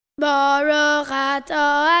Baruch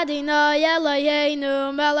atah Adonai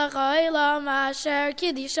Eloheinu melech haolam asher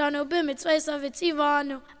kiddushanu b'mitzvosav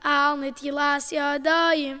v'tzivanu al netilas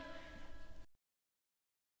yadayim.